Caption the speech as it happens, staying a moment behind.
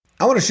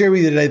I want to share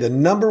with you today the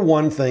number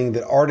one thing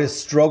that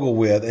artists struggle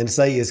with and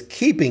say is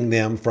keeping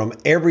them from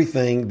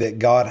everything that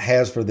God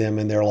has for them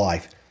in their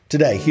life.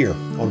 Today, here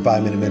on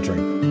 5 Minute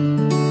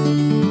Mentoring.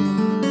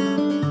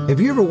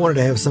 Have you ever wanted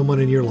to have someone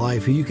in your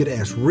life who you could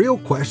ask real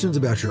questions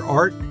about your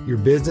art, your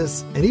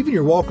business, and even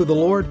your walk with the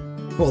Lord?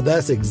 Well,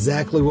 that's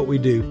exactly what we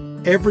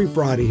do every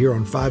Friday here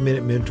on 5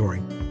 Minute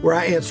Mentoring, where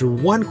I answer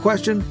one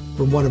question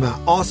from one of my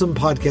awesome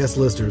podcast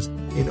listeners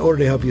in order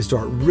to help you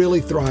start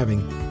really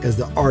thriving as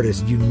the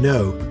artist you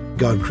know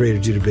God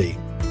created you to be.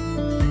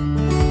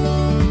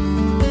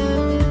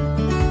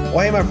 Well,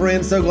 hey, my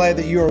friends, so glad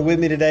that you are with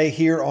me today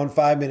here on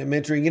 5 Minute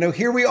Mentoring. You know,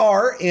 here we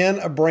are in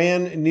a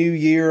brand new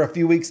year, a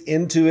few weeks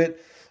into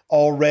it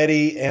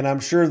already, and I'm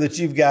sure that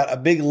you've got a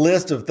big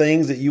list of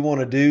things that you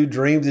want to do,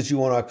 dreams that you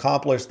want to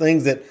accomplish,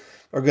 things that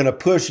are going to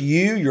push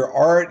you, your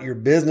art, your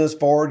business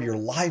forward, your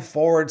life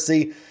forward.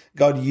 See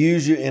God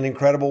use you in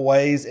incredible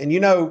ways. And you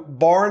know,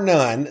 bar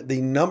none,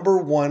 the number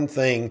one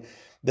thing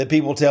that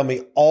people tell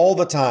me all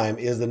the time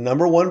is the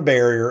number one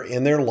barrier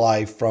in their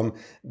life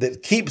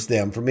that keeps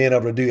them from being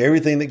able to do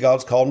everything that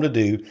God's called them to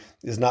do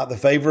is not the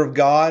favor of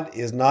God,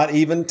 is not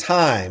even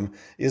time,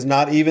 is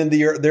not even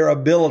their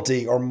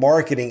ability or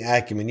marketing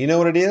acumen. You know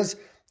what it is?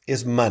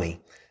 It's money.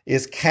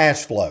 It's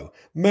cash flow.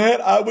 Man,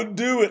 I would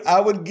do it.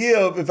 I would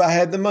give if I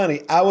had the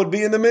money. I would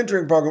be in the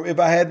mentoring program if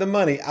I had the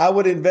money. I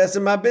would invest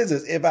in my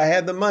business if I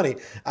had the money.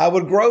 I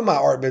would grow my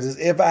art business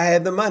if I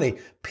had the money.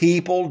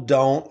 People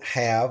don't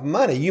have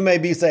money. You may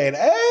be saying,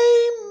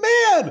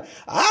 amen,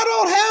 I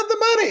don't have the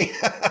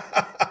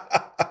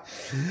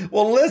money.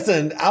 Well,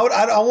 listen, I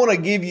want to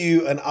give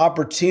you an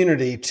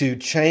opportunity to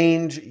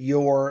change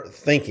your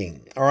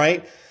thinking. All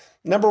right.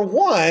 Number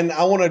one,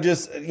 I want to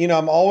just,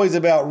 I'm always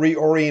about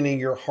reorienting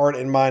your heart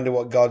and mind to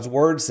what God's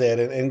word said.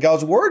 And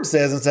God's word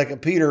says in 2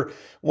 Peter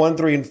 1,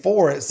 3, and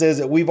 4, it says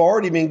that we've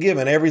already been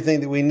given everything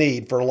that we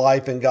need for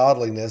life and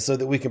godliness so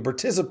that we can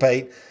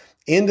participate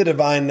in the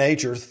divine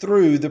nature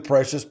through the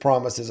precious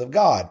promises of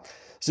God.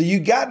 So you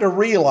got to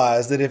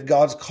realize that if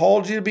God's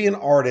called you to be an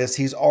artist,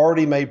 He's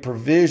already made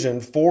provision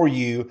for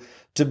you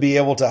to be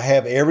able to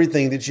have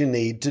everything that you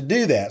need to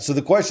do that. So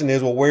the question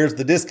is, well, where's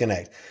the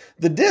disconnect?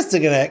 The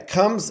disconnect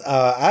comes,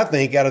 I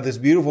think, out of this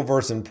beautiful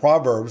verse in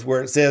Proverbs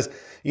where it says,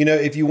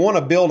 if you want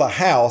to build a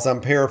house, I'm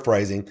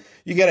paraphrasing,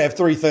 you got to have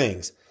three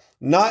things,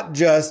 not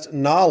just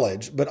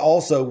knowledge, but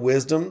also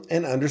wisdom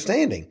and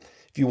understanding.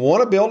 If you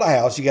want to build a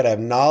house, you got to have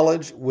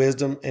knowledge,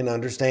 wisdom, and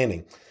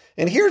understanding.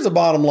 And here's the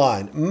bottom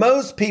line.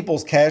 Most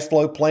people's cash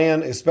flow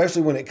plan,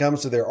 especially when it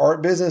comes to their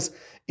art business,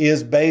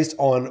 is based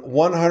on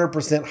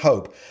 100%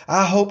 hope.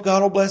 I hope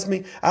God will bless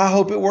me. I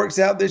hope it works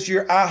out this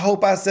year. I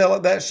hope I sell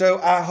at that show.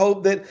 I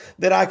hope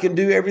that I can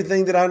do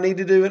everything that I need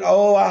to do. And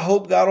I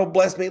hope God will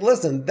bless me.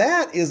 Listen,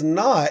 that is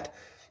not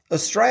a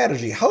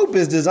strategy. Hope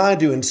is designed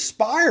to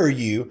inspire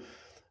you,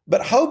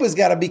 but hope has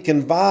got to be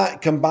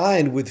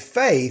combined with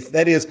faith.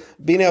 That is,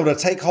 being able to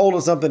take hold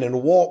of something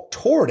and walk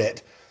toward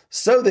it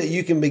so that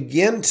you can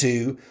begin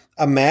to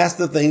amass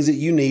the things that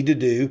you need to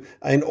do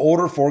in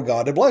order for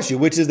God to bless you,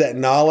 which is that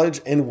knowledge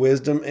and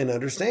wisdom and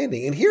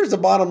understanding. And here's the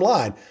bottom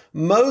line.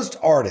 Most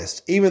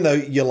artists, even though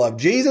you love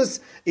Jesus,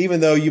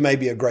 even though you may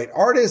be a great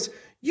artist,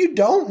 you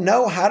don't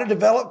know how to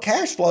develop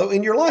cash flow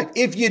in your life.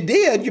 If you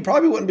did, you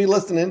probably wouldn't be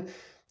listening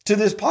to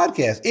this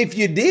podcast. If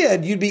you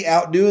did, you'd be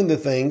out doing the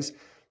things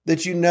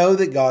that you know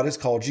that God has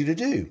called you to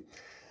do.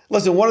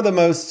 Listen, one of the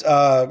most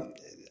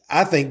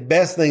I think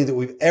best things that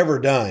we've ever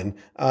done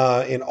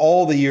in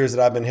all the years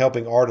that I've been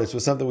helping artists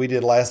was something we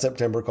did last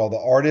September called the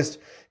Artist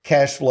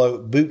Cash Flow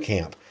Boot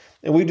Camp.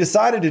 And we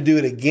decided to do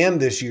it again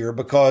this year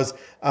because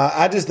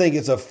I just think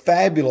it's a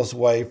fabulous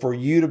way for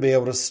you to be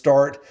able to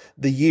start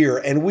the year.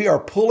 And we are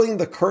pulling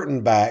the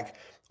curtain back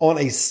on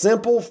a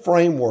simple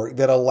framework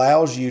that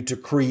allows you to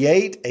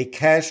create a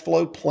cash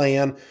flow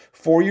plan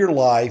for your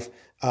life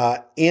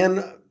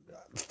in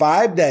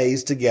 5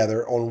 days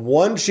together on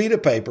one sheet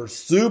of paper,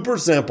 super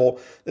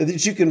simple,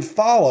 that you can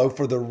follow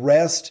for the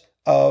rest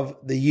of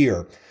the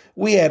year.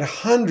 We had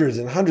hundreds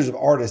and hundreds of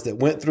artists that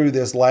went through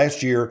this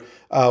last year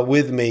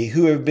with me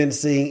who have been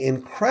seeing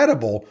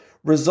incredible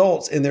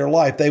results in their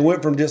life. They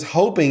went from just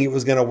hoping it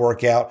was going to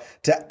work out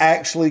to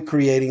actually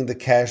creating the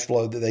cash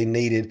flow that they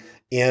needed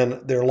in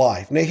their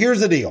life. Now, here's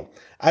the deal.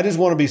 I just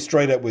want to be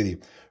straight up with you.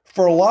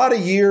 For a lot of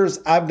years,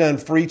 I've done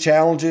free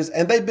challenges,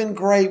 and they've been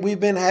great. We've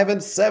been having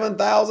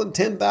 7,000,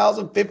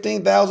 10,000,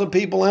 15,000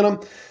 people in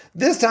them.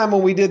 This time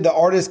when we did the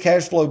Artist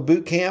Cash Flow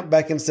Boot Camp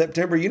back in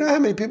September, you know how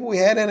many people we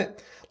had in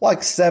it?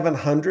 Like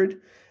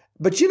 700.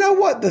 But you know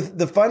what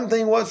the fun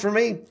thing was for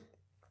me?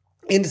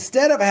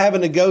 Instead of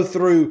having to go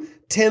through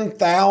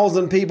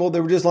 10,000 people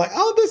that were just like,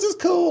 oh, this is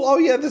cool. Oh,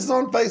 yeah, this is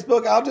on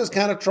Facebook. I'll just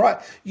kind of try it.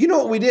 You know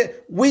what we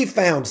did? We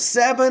found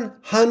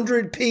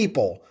 700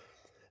 people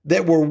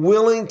that were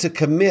willing to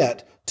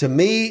commit to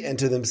me and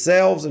to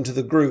themselves and to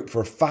the group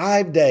for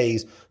 5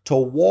 days to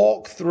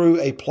walk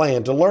through a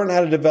plan, to learn how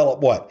to develop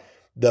what?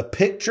 The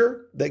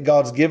picture that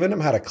God's given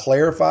them, how to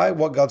clarify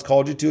what God's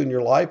called you to in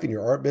your life, in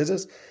your art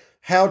business,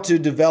 how to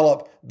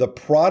develop the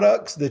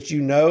products that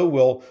you know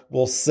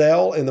will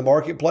sell in the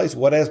marketplace,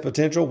 what has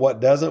potential, what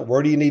doesn't,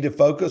 where do you need to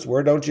focus,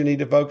 where don't you need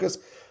to focus,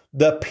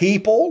 the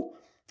people,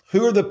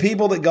 who are the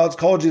people that God's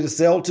called you to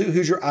sell to,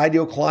 who's your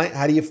ideal client,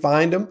 how do you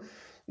find them?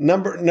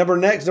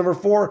 Number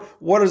 4,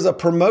 what is a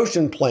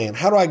promotion plan?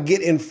 How do I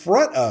get in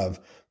front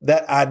of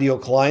that ideal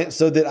client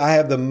so that I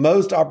have the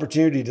most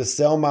opportunity to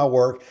sell my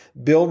work,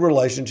 build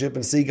relationship,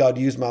 and see God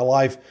use my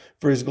life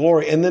for his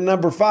glory? And then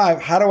number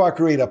 5, how do I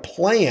create a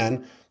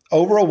plan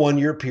over a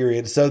 1-year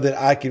period so that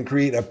I can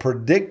create a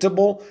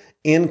predictable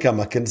income,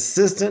 a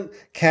consistent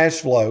cash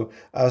flow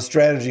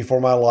strategy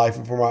for my life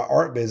and for my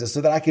art business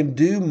so that I can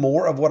do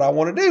more of what I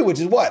want to do, which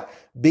is what?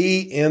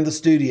 Be in the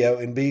studio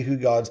and be who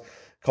God's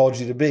called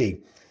you to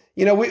be.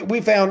 You know,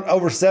 we found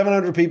over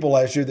 700 people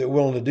last year that were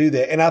willing to do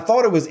that. And I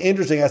thought it was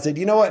interesting. I said,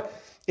 you know what?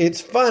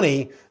 It's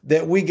funny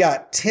that we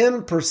got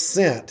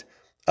 10%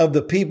 of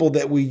the people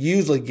that we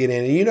usually get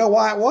in. And you know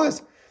why it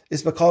was?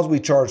 It's because we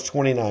charged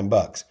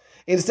 $29.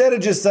 Instead of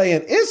just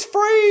saying, it's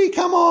free,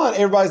 come on.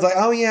 Everybody's like,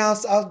 oh yeah,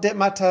 I'll dip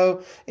my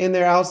toe in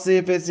there. I'll see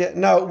if it's it.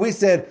 No, we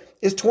said,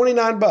 it's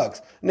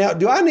 $29. Now,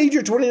 do I need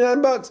your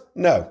 $29?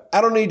 No,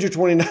 I don't need your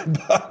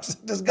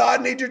 $29. Does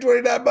God need your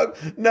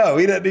 $29? No,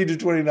 he doesn't need your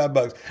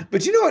 $29.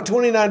 But you know what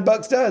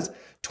 $29 does?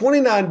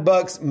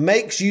 $29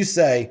 makes you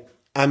say,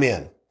 I'm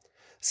in.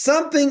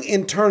 Something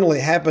internally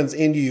happens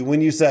in you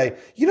when you say,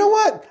 you know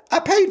what? I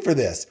paid for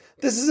this.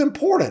 This is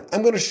important.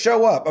 I'm going to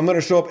show up. I'm going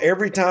to show up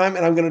every time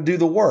and I'm going to do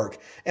the work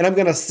and I'm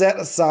going to set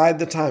aside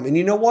the time. And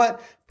you know what?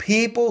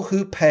 People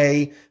who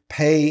pay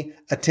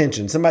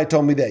attention. Somebody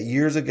told me that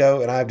years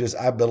ago and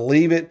I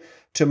believe it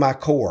to my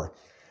core.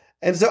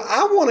 And so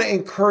I want to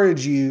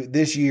encourage you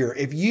this year.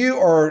 If you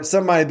are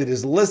somebody that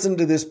has listened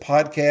to this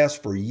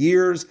podcast for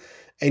years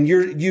and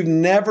you've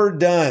never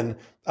done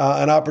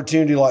an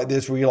opportunity like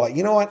this where you're like,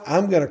 you know what?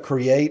 I'm going to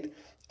create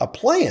a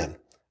plan.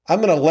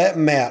 I'm going to let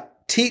Matt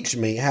teach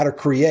me how to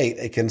create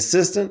a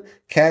consistent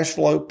cash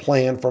flow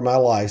plan for my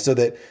life so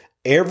that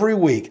every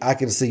week I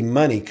can see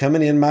money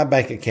coming in my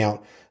bank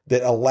account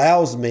that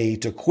allows me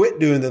to quit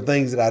doing the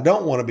things that I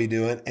don't want to be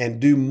doing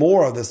and do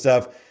more of the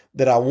stuff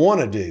that I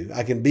want to do.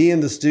 I can be in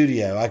the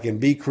studio. I can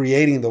be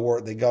creating the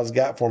work that God's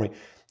got for me.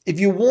 If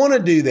you want to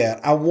do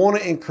that, I want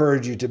to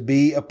encourage you to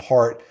be a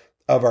part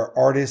of our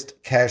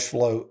Artist Cash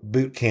Flow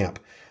Boot Camp.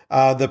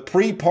 The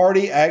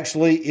pre-party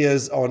actually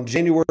is on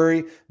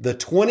January the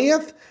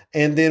 20th.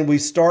 And then we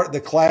start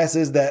the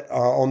classes that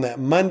on that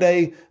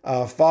Monday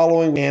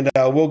following. And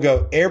we'll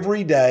go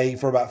every day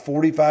for about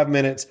 45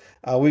 minutes.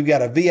 We've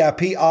got a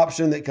VIP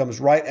option that comes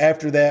right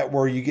after that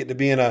where you get to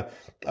be in a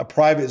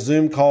private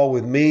Zoom call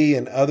with me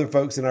and other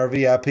folks in our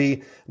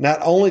VIP, not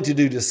only to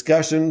do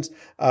discussions,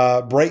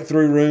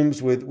 breakthrough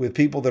rooms with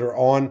people that are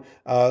on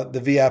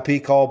the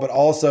VIP call, but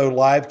also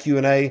live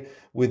Q&A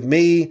with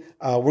me.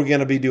 We're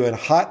going to be doing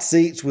hot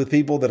seats with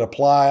people that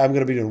apply. I'm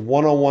going to be doing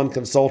one-on-one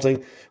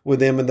consulting with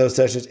them in those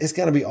sessions. It's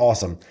going to be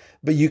awesome.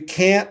 But you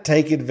can't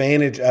take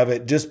advantage of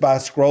it just by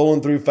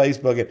scrolling through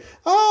Facebook and,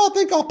 I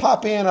think I'll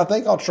pop in. I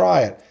think I'll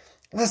try it.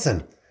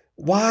 Listen,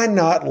 why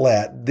not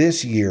let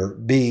this year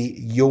be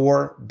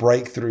your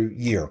breakthrough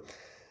year?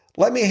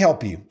 Let me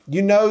help you.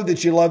 You know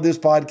that you love this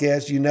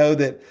podcast. You know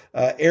that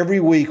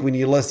every week when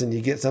you listen,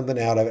 you get something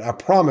out of it. I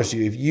promise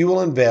you, if you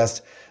will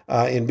invest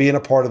in being a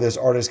part of this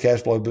Artist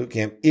Cash Flow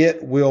Bootcamp,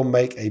 it will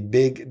make a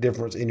big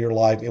difference in your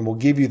life and will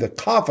give you the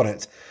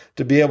confidence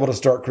to be able to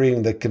start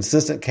creating the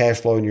consistent cash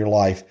flow in your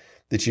life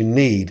that you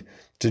need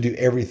to do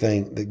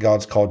everything that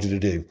God's called you to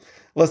do.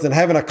 Listen,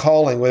 having a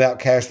calling without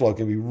cash flow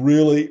can be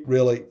really,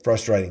 really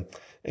frustrating,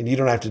 and you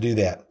don't have to do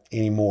that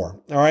anymore.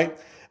 All right.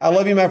 I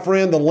love you, my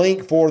friend. The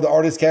link for the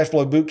Artist Cash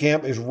Flow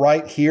Bootcamp is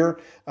right here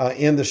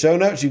in the show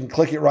notes. You can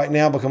click it right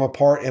now, become a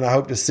part, and I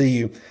hope to see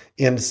you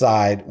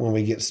inside when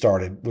we get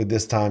started with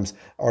this time's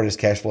Artist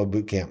Cash Flow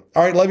Bootcamp.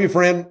 All right. Love you,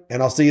 friend,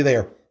 and I'll see you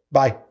there.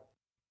 Bye.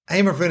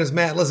 Hey, my friend, it's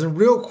Matt. Listen,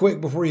 real quick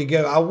before you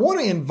go, I want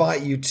to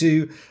invite you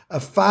to a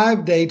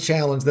 5-day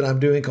challenge that I'm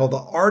doing called the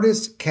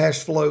Artist Cash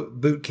Flow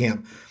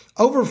Bootcamp.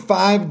 Over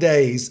 5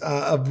 days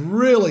of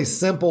really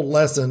simple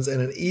lessons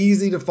and an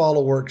easy to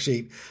follow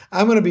worksheet,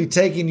 I'm going to be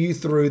taking you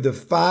through the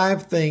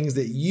 5 things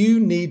that you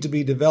need to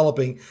be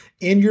developing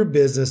in your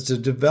business to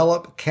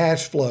develop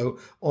cash flow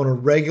on a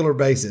regular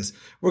basis.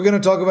 We're going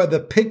to talk about the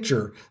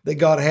picture that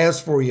God has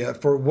for you,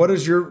 for what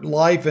does your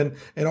life and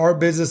our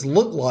business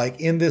look like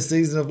in this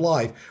season of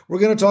life. We're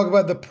going to talk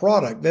about the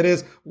product. That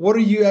is, what are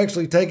you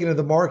actually taking to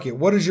the market?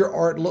 What does your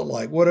art look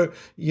like? How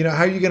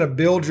are you going to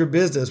build your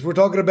business? We're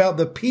talking about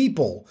the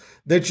people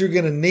that you're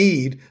going to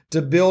need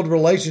to build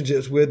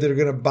relationships with that are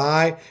going to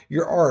buy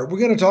your art. We're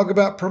going to talk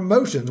about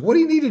promotions. What do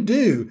you need to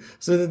do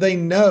so that they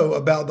know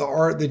about the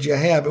art that you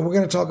have? And we're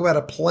going to talk about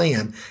a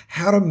plan,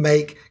 how to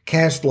make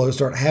cash flow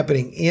start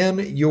happening in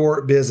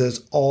your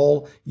business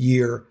all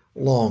year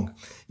long.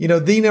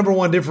 The number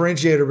one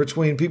differentiator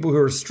between people who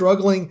are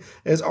struggling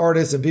as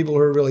artists and people who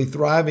are really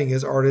thriving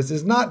as artists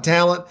is not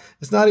talent.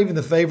 It's not even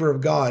the favor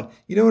of God.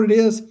 You know what it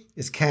is?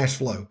 It's cash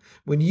flow.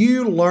 When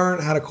you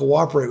learn how to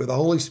cooperate with the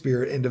Holy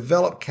Spirit and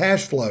develop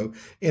cash flow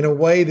in a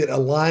way that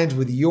aligns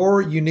with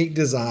your unique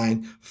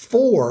design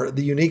for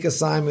the unique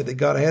assignment that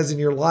God has in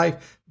your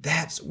life,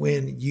 that's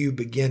when you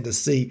begin to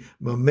see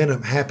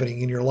momentum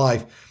happening in your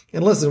life.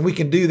 And listen, we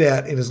can do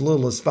that in as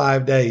little as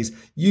 5 days.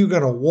 You're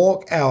going to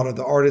walk out of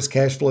the Artist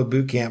Cash Flow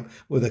Bootcamp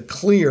with a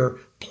clear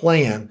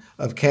plan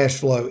of cash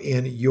flow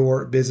in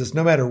your business,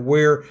 no matter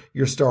where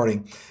you're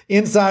starting.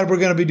 Inside, we're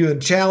going to be doing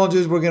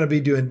challenges. We're going to be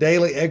doing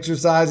daily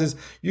exercises.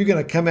 You're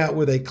going to come out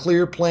with a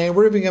clear plan.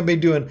 We're even going to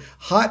be doing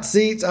hot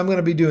seats. I'm going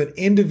to be doing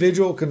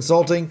individual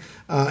consulting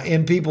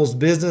in people's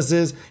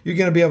businesses. You're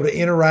going to be able to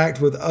interact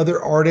with other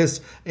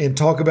artists and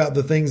talk about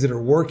the things that are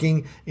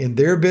working in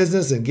their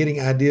business and getting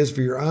ideas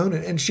for your own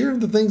and sharing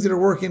the things that are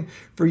working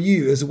for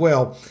you as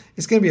well.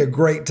 It's going to be a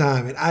great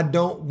time, and I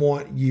don't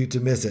want you to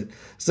miss it.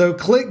 So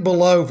click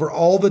below for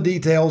all the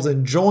details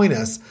and join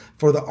us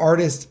for the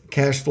Artist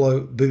Cash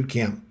Flow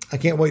Bootcamp. I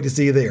can't wait to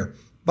see you there.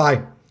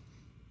 Bye.